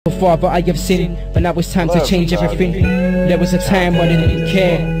Father, I have sinned, but now it's time to change everything. There was a time when I didn't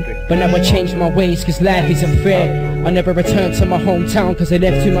care, but now I changed my ways, cause life isn't fair. I never returned to my hometown cause I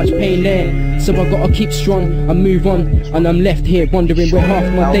left too much pain there. So I gotta keep strong and move on, and I'm left here wondering where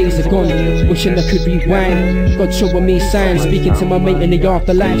half my days are gone. Wishing I could rewind, God showing me signs, speaking to my mate in the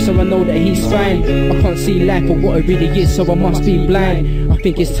afterlife so I know that he's fine. I can't see life for what it really is, so I must be blind. I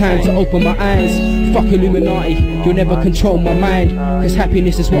think it's time to open my eyes. Fuck Illuminati, you'll never control my mind, cause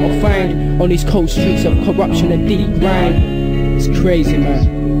happiness is what I'll find on these cold streets of corruption and deep grind. It's crazy,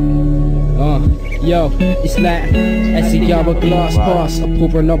 man. Yo, it's like as the hourglass pass, I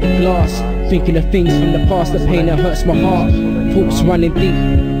pour another glass, thinking of things from the past, the pain that hurts my heart. Thoughts running deep,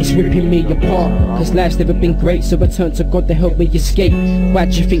 it's ripping me apart, cause life's never been great, so I turn to God to help me escape. Why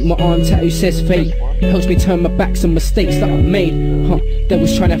do you think my arm tattoo says fate? Helps me turn my back on mistakes that I've made. They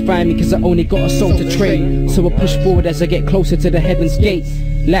was trying to find me cause I only got a soul to trade, so I push forward as I get closer to the heaven's gate.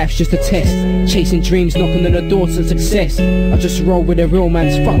 Life's just a test, chasing dreams, knocking on the door to success. I just roll with the real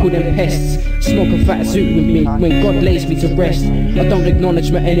man's, fuck with them pests. Smoke a fat zoot with me when God lays me to rest. I don't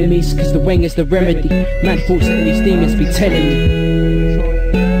acknowledge my enemies cause the wing is the remedy. Man thoughts that these demons be telling me.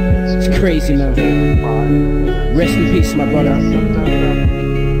 It's crazy, man. Rest in peace, my brother.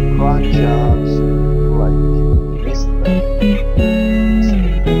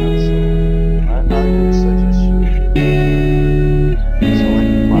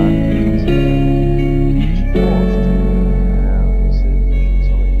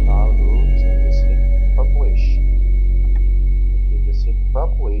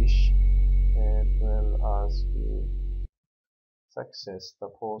 Publish, and will ask you success. The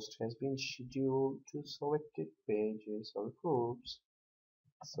post has been scheduled to selected pages or groups.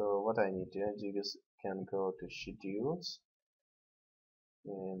 So what I need to do, you just can go to schedules,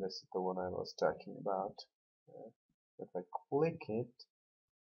 and this is the one I was talking about. If I click it,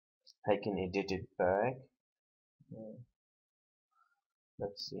 I can edit it back.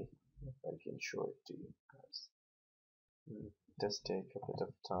 Let's see if I can show it to you guys. It does take a bit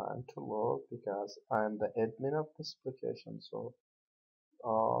of time to load because I'm the admin of this application, so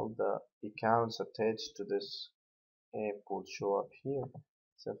all the accounts attached to this app will show up here.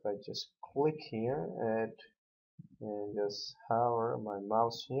 So if I just click here and just hover my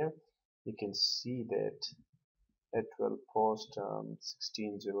mouse here, you can see that it will post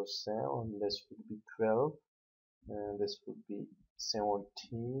 1607, this would be 12, and this would be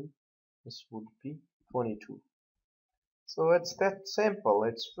 17, this would be 22. So it's that simple.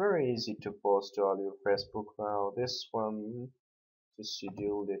 It's very easy to post to all your Facebook now. This one just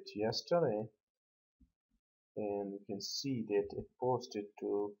scheduled it yesterday, and you can see that it posted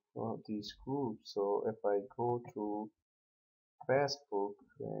to these groups. So if I go to Facebook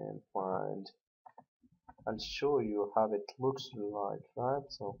and find, I'll show you how it looks like, right?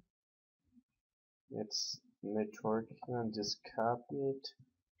 So it's network, and just copy it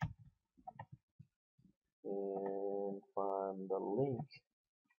and find the link.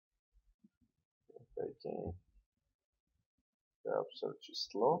 If I can, job search is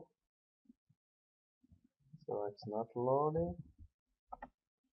slow, so it's not loading.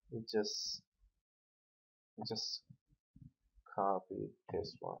 You just copy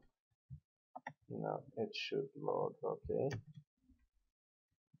this one. Now it should load. Okay,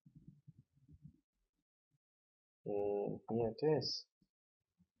 and here it is.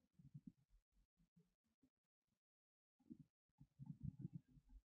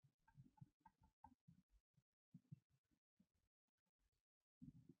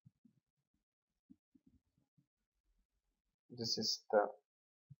 This is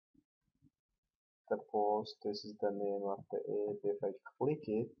the post. This is the name of the app. If I click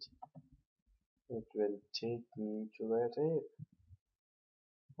it, it will take me to that app.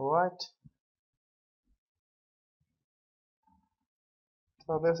 Alright,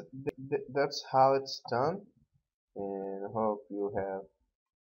 so that's how it's done, and I hope you have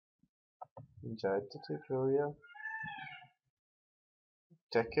enjoyed the tutorial.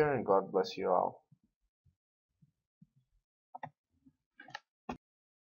 Take care and God bless you all.